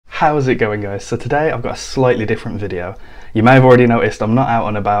How's it going, guys? So today I've got a slightly different video. You may have already noticed I'm not out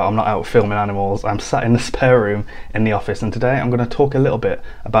and about, I'm not out filming animals, I'm sat in the spare room in the office, and today I'm going to talk a little bit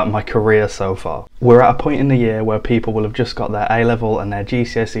about my career so far. We're at a point in the year where people will have just got their A-level and their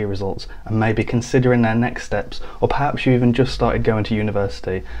GCSE results and maybe considering their next steps, or perhaps you even just started going to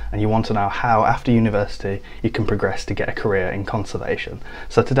university and you want to know how after university you can progress to get a career in conservation.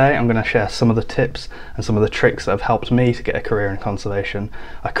 So today I'm going to share some of the tips and some of the tricks that have helped me to get a career in conservation.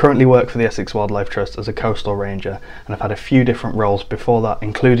 I currently work for the Essex Wildlife Trust as a coastal ranger, and I've had a few different roles before that,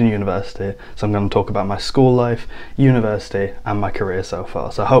 including university. So I'm going to talk about my school life, university and my career so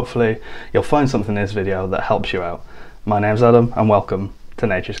far. So hopefully you'll find something in this video that helps you out. My name's Adam and welcome to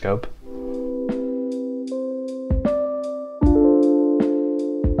Naturescope.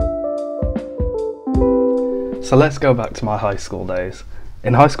 So let's go back to my high school days.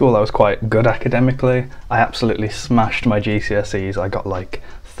 In high school I was quite good academically. I absolutely smashed my GCSEs. I got like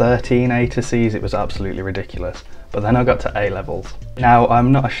 13 A to C's, it was absolutely ridiculous. But then I got to A-levels. Now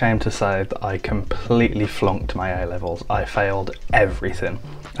I'm not ashamed to say that I completely flunked my A-levels. I failed everything.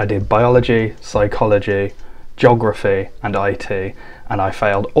 I did biology, psychology, geography and IT, and I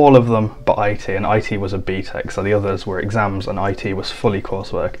failed all of them but IT, and IT was a BTEC, so the others were exams and IT was fully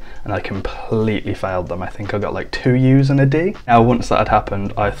coursework, and I completely failed them. I think I got like 2 U's and a D. Now once that had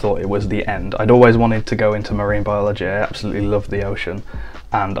happened I thought it was the end. I'd always wanted to go into marine biology, I absolutely loved the ocean,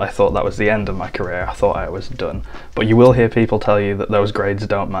 and I thought that was the end of my career. I thought I was done. But you will hear people tell you that those grades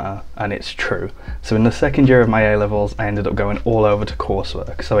don't matter, and it's true. So in the second year of my A-levels I ended up going all over to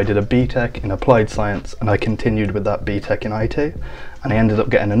coursework. So I did a BTEC in applied science and I continued with that BTEC in IT, and I ended up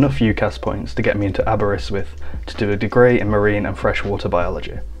getting enough UCAS points to get me into Aberystwyth to do a degree in marine and freshwater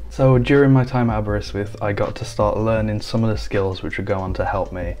biology. So during my time at Aberystwyth I got to start learning some of the skills which would go on to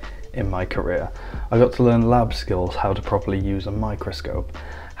help me in my career. I got to learn lab skills, how to properly use a microscope,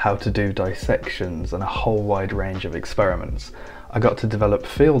 how to do dissections and a whole wide range of experiments. I got to develop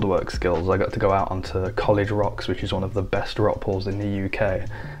fieldwork skills. I got to go out onto College Rocks, which is one of the best rock pools in the UK,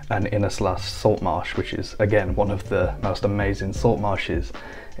 and Innislas Salt Marsh, which is again one of the most amazing salt marshes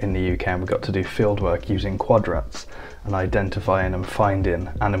in the UK, and we got to do fieldwork using quadrats and identifying and finding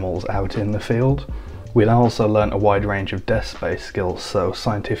animals out in the field. We also learnt a wide range of desk-based skills, so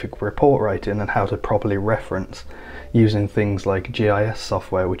scientific report writing and how to properly reference using things like GIS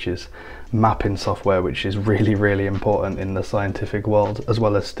software, which is mapping software, which is really important in the scientific world, as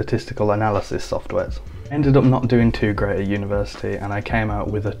well as statistical analysis softwares. I ended up not doing too great at university and I came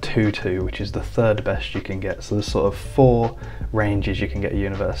out with a 2-2, which is the third best you can get. So there's sort of 4 ranges you can get at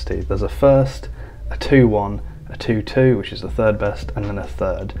university. There's a first, a 2-1, a 2-2, which is the third best, and then a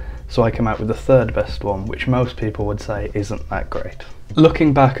third. So I came out with the third best one, which most people would say isn't that great.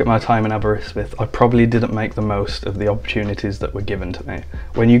 Looking back at my time in Aberystwyth, I probably didn't make the most of the opportunities that were given to me.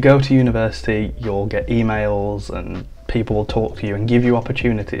 When you go to university, you'll get emails and people will talk to you and give you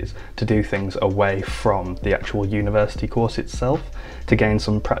opportunities to do things away from the actual university course itself to gain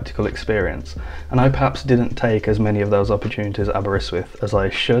some practical experience. And I perhaps didn't take as many of those opportunities at Aberystwyth as I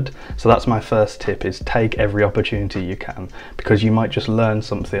should. So that's my first tip, is take every opportunity you can, because you might just learn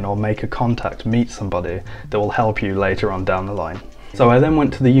something or make a contact, meet somebody that will help you later on down the line. So I then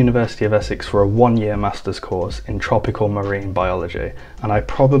went to the University of Essex for a 1-year master's course in tropical marine biology, and I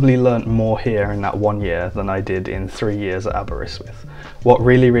probably learnt more here in that 1 year than I did in 3 years at Aberystwyth. What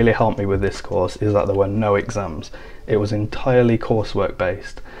really helped me with this course is that there were no exams. It was entirely coursework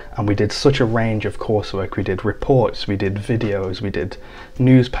based, and we did such a range of coursework. We did reports, we did videos, we did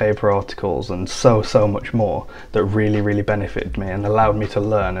newspaper articles and so much more that really benefited me and allowed me to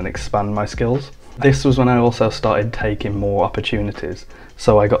learn and expand my skills. This was when I also started taking more opportunities.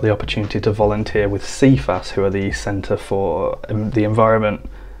 So I got the opportunity to volunteer with CFAS, who are the Centre for the Environment,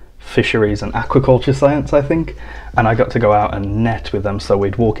 Fisheries and Aquaculture Science, I think, and I got to go out and net with them. So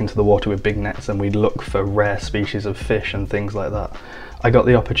we'd walk into the water with big nets and we'd look for rare species of fish and things like that. I got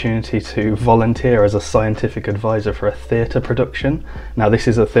the opportunity to volunteer as a scientific advisor for a theatre production. Now this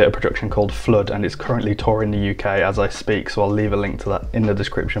is a theatre production called Flood, and it's currently touring the UK as I speak, so I'll leave a link to that in the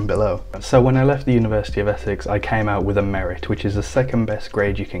description below. So when I left the University of Essex I came out with a merit, which is the second best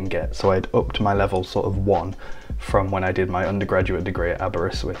grade you can get, so I'd upped my level sort of 1 from when I did my undergraduate degree at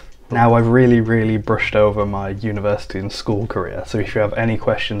Aberystwyth. Now I've really brushed over my university and school career, so if you have any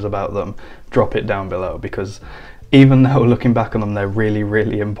questions about them, drop it down below, because even though looking back on them they're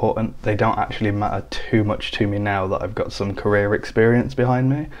really important, they don't actually matter too much to me now that I've got some career experience behind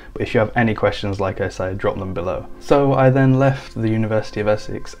me. But if you have any questions, like I say, drop them below. So I then left the University of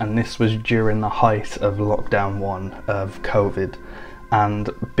Essex, and this was during the height of lockdown 1 of COVID, and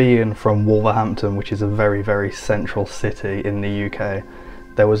being from Wolverhampton, which is a very central city in the UK,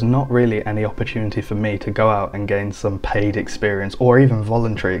 there was not really any opportunity for me to go out and gain some paid experience or even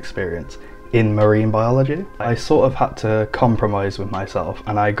voluntary experience in marine biology. I sort of had to compromise with myself,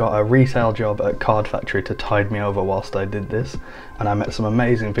 and I got a retail job at Card Factory to tide me over whilst I did this, and I met some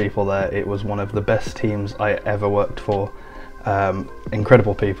amazing people there. It was one of the best teams I ever worked for,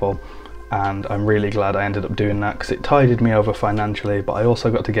 incredible people, and I'm really glad I ended up doing that because it tided me over financially, but I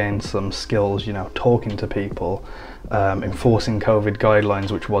also got to gain some skills, you know, talking to people, enforcing COVID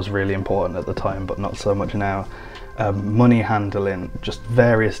guidelines, which was really important at the time but not so much now, money handling, just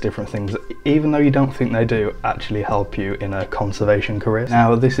various different things that, even though you don't think they do, actually help you in a conservation career.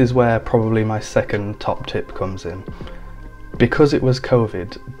 Now this is where probably my second top tip comes in. Because it was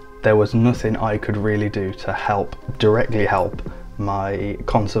COVID, there was nothing I could really do to directly help my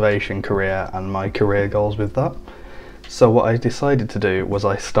conservation career and my career goals with that. So what I decided to do was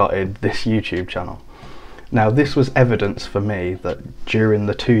I started this YouTube channel. Now this was evidence for me that during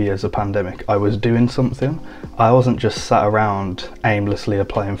the 2 years of pandemic I was doing something. I wasn't just sat around aimlessly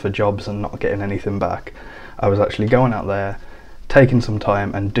applying for jobs and not getting anything back. I was actually going out there, taking some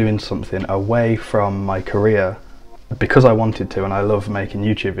time and doing something away from my career because I wanted to, and I love making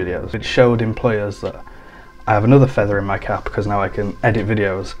YouTube videos. It showed employers that I have another feather in my cap because now I can edit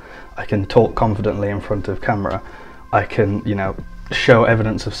videos, I can talk confidently in front of camera, I can, you know, show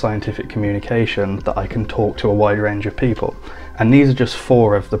evidence of scientific communication, that I can talk to a wide range of people. And these are just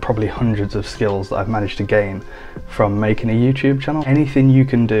 4 of the probably hundreds of skills that I've managed to gain from making a YouTube channel. Anything you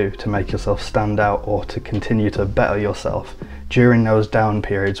can do to make yourself stand out or to continue to better yourself during those down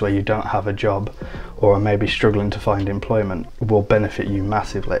periods where you don't have a job or are maybe struggling to find employment will benefit you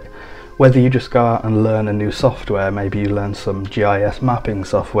massively. Whether you just go out and learn a new software, maybe you learn some GIS mapping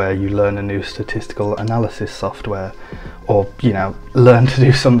software, you learn a new statistical analysis software, or, you know, learn to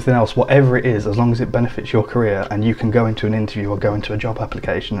do something else, whatever it is, as long as it benefits your career and you can go into an interview or go into a job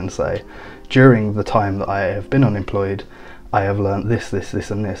application and say, during the time that I have been unemployed, I have learned this, this,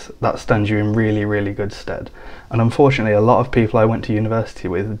 this and this. That stands you in really, really good stead. And unfortunately, a lot of people I went to university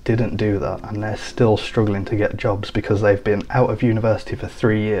with didn't do that, and they're still struggling to get jobs because they've been out of university for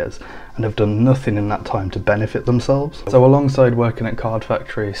 3 years and have done nothing in that time to benefit themselves. So alongside working at Card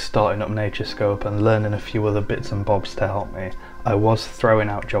Factory, starting up Naturescope and learning a few other bits and bobs to help me, I was throwing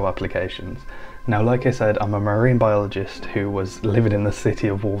out job applications. Now, like I said, I'm a marine biologist who was living in the city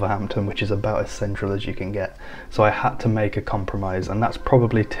of Wolverhampton, which is about as central as you can get. So I had to make a compromise, and that's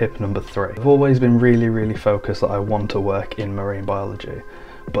probably tip number 3. I've always been really, really focused that I want to work in marine biology,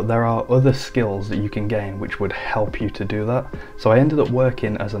 but there are other skills that you can gain which would help you to do that. So I ended up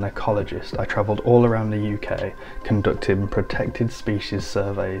working as an ecologist. I travelled all around the UK, conducting protected species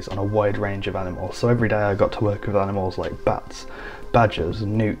surveys on a wide range of animals. So every day I got to work with animals like bats, badgers,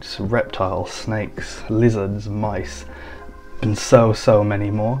 newts, reptiles, snakes, lizards, mice, and so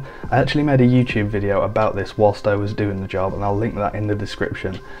many more. I actually made a YouTube video about this whilst I was doing the job, and I'll link that in the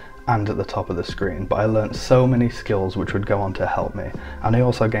description and at the top of the screen. But I learnt so many skills which would go on to help me, and I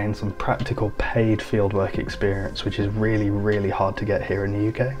also gained some practical paid fieldwork experience, which is really, really hard to get here in the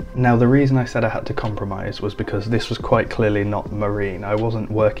UK. Now, the reason I said I had to compromise was because this was quite clearly not marine. I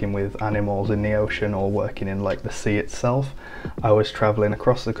wasn't working with animals in the ocean or working in like the sea itself. I was travelling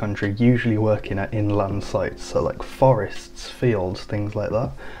across the country, usually working at inland sites, so like forests, fields, things like that.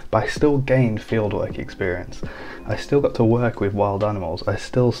 But I still gained fieldwork experience. I still got to work with wild animals. I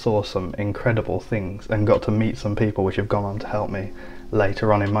still saw some incredible things and got to meet some people which have gone on to help me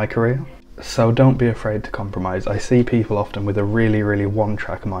later on in my career. So don't be afraid to compromise. I see people often with a really, really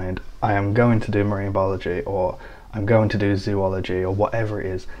one-track mind. I am going to do marine biology, or I'm going to do zoology, or whatever it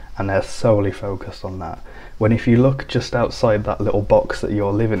is, and they're solely focused on that. When if you look just outside that little box that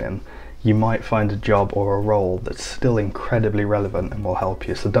you're living in, you might find a job or a role that's still incredibly relevant and will help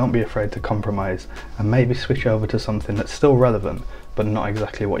you. So don't be afraid to compromise and maybe switch over to something that's still relevant but not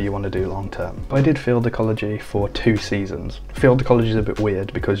exactly what you want to do long term. I did field ecology for 2 seasons. Field ecology is a bit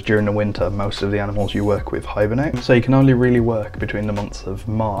weird because during the winter most of the animals you work with hibernate, so you can only really work between the months of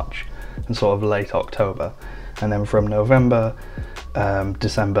March and sort of late October. And then from November,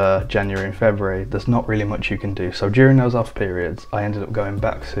 December, January and February, there's not really much you can do. So during those off periods, I ended up going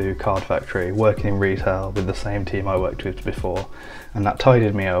back to Card Factory, working in retail with the same team I worked with before, and that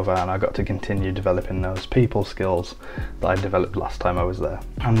tided me over, and I got to continue developing those people skills that I developed last time I was there.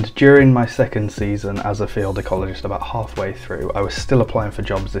 And during my second season as a field ecologist, about halfway through, I was still applying for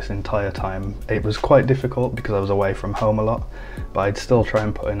jobs this entire time. It was quite difficult because I was away from home a lot, but I'd still try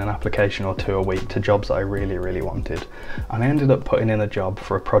and put in an application or 2 a week to jobs that I really, really wanted. And I ended up putting putting in a job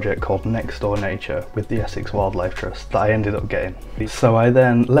for a project called Nextdoor Nature with the Essex Wildlife Trust that I ended up getting. So I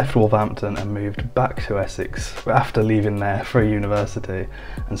then left Wolverhampton and moved back to Essex after leaving there for university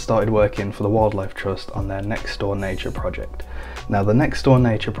and started working for the Wildlife Trust on their Nextdoor Nature project. Now the Nextdoor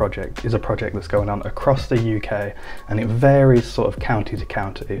Nature project is a project that's going on across the UK, and it varies sort of county to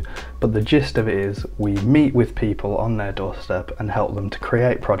county, but the gist of it is we meet with people on their doorstep and help them to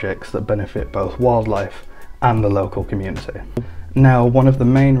create projects that benefit both wildlife and the local community. Now, one of the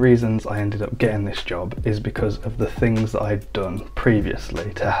main reasons I ended up getting this job is because of the things that I'd done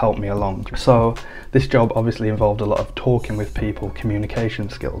previously to help me along. So this job obviously involved a lot of talking with people, communication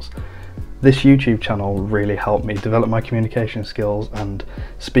skills. This YouTube channel really helped me develop my communication skills and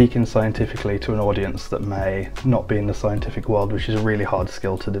speaking scientifically to an audience that may not be in the scientific world, which is a really hard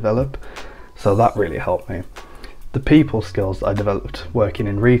skill to develop. So that really helped me. The people skills that I developed working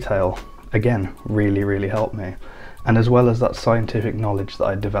in retail, again, really helped me. And as well as that scientific knowledge that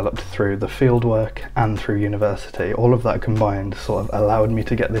I developed through the fieldwork and through university, all of that combined sort of allowed me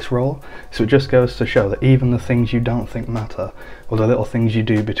to get this role. So it just goes to show that even the things you don't think matter, or the little things you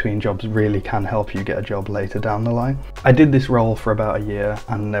do between jobs, really can help you get a job later down the line. I did this role for about a year,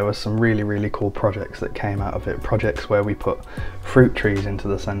 and there were some really cool projects that came out of it. Projects where we put fruit trees into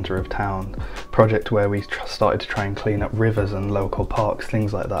the centre of town, project where we started to try and clean up rivers and local parks,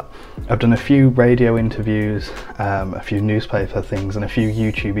 things like that. I've done a few radio interviews, a few newspaper things and a few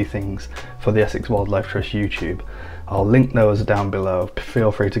YouTubey things for the Essex Wildlife Trust YouTube. I'll link those down below.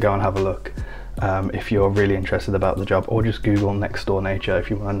 Feel free to go and have a look if you're really interested about the job, or just Google Nextdoor Nature if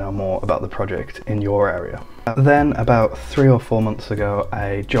you want to know more about the project in your area. Then about 3 or 4 months ago,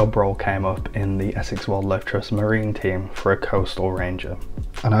 a job role came up in the Essex Wildlife Trust marine team for a coastal ranger,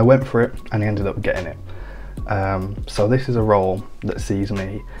 and I went for it and ended up getting it. So this is a role that sees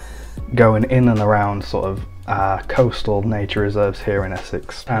me going in and around sort of coastal nature reserves here in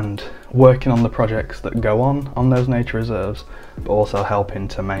Essex and working on the projects that go on those nature reserves, but also helping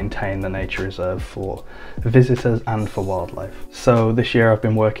to maintain the nature reserve for visitors and for wildlife. So this year I've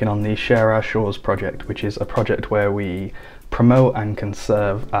been working on the Share Our Shores project, which is a project where we promote and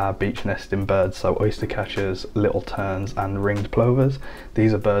conserve our beach nesting birds, so oyster catchers, little terns and ringed plovers.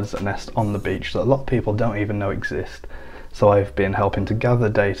 These are birds that nest on the beach that a lot of people don't even know exist. So I've been helping to gather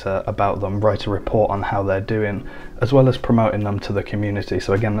data about them, write a report on how they're doing, as well as promoting them to the community.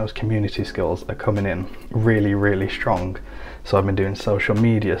 So again, those community skills are coming in really strong. So I've been doing social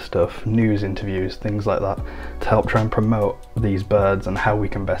media stuff, news interviews, things like that, to help try and promote these birds and how we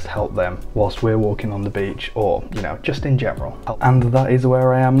can best help them whilst we're walking on the beach, or, you know, just in general. And that is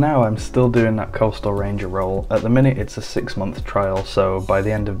where I am now. I'm still doing that coastal ranger role. At the minute it's a 6-month trial, so by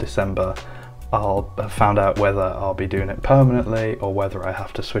the end of December I'll have found out whether I'll be doing it permanently or whether I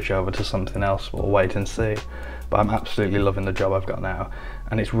have to switch over to something else. We'll wait and see. But I'm absolutely loving the job I've got now,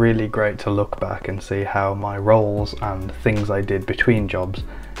 and it's really great to look back and see how my roles and things I did between jobs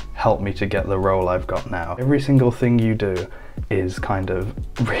helped me to get the role I've got now. Every single thing you do is kind of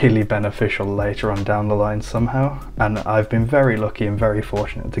really beneficial later on down the line somehow, and I've been very lucky and very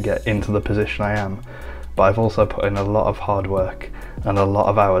fortunate to get into the position I am. But I've also put in a lot of hard work and a lot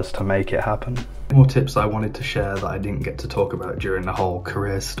of hours to make it happen. More tips I wanted to share that I didn't get to talk about during the whole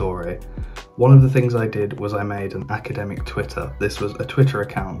career story. One of the things I did was I made an academic Twitter. This was a Twitter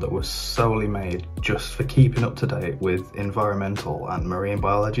account that was solely made just for keeping up to date with environmental and marine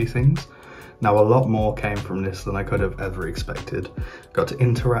biology things. Now, a lot more came from this than I could have ever expected. Got to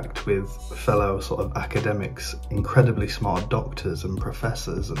interact with fellow sort of academics, incredibly smart doctors and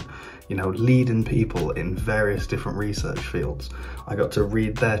professors, and, you know, leading people in various different research fields. I got to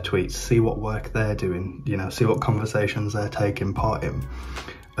read their tweets, see what work they're doing, you know, see what conversations they're taking part in,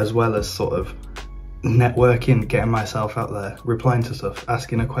 as well as sort of networking, getting myself out there, replying to stuff,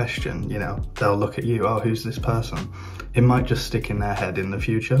 asking a question. You know, they'll look at you, oh, who's this person? It might just stick in their head in the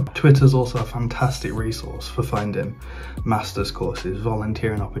future. Twitter's also a fantastic resource for finding master's courses,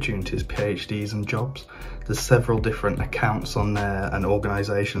 volunteering opportunities, PhDs and jobs. There's several different accounts on there and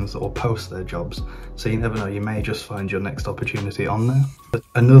organisations that will post their jobs, so you never know, you may just find your next opportunity on there.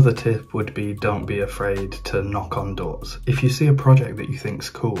 Another tip would be, don't be afraid to knock on doors. If you see a project that you think's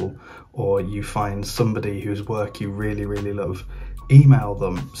cool, or you find somebody whose work you really love, email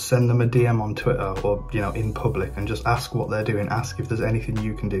them, send them a DM on Twitter or, you know, in public, and just ask what they're doing, ask if there's anything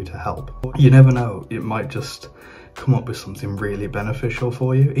you can do to help. You never know, it might just come up with something really beneficial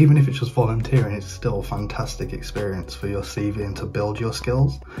for you. Even if it's just volunteering, it's still a fantastic experience for your CV and to build your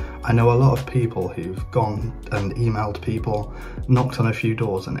skills. I know a lot of people who've gone and emailed people, knocked on a few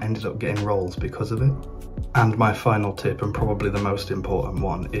doors and ended up getting roles because of it. And my final tip, and probably the most important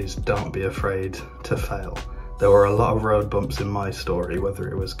one, is don't be afraid to fail. There were a lot of road bumps in my story, whether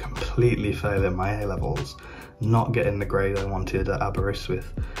it was completely failing my A-levels, not getting the grade I wanted at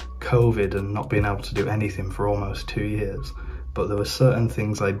Aberystwyth, COVID and not being able to do anything for almost 2 years. But there were certain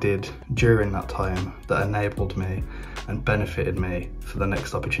things I did during that time that enabled me and benefited me for the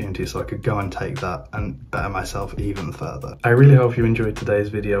next opportunity, so I could go and take that and better myself even further. I really hope you enjoyed today's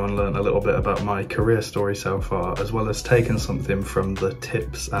video and learned a little bit about my career story so far, as well as taken something from the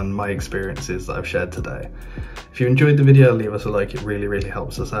tips and my experiences that I've shared today. If you enjoyed the video, leave us a like, it really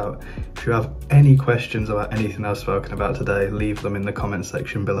helps us out. If you have any questions about anything I've spoken about today, leave them in the comment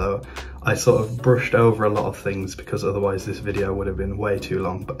section below. I sort of brushed over a lot of things because otherwise this video would have been way too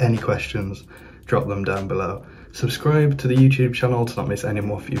long, but any questions, drop them down below. Subscribe to the YouTube channel to not miss any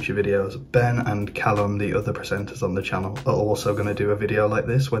more future videos. Ben and Callum, the other presenters on the channel, are also going to do a video like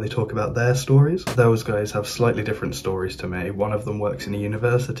this where they talk about their stories. Those guys have slightly different stories to me. One of them works in a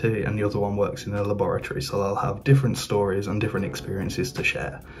university and the other one works in a laboratory, so they'll have different stories and different experiences to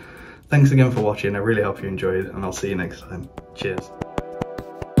share. Thanks again for watching, I really hope you enjoyed, and I'll see you next time. Cheers.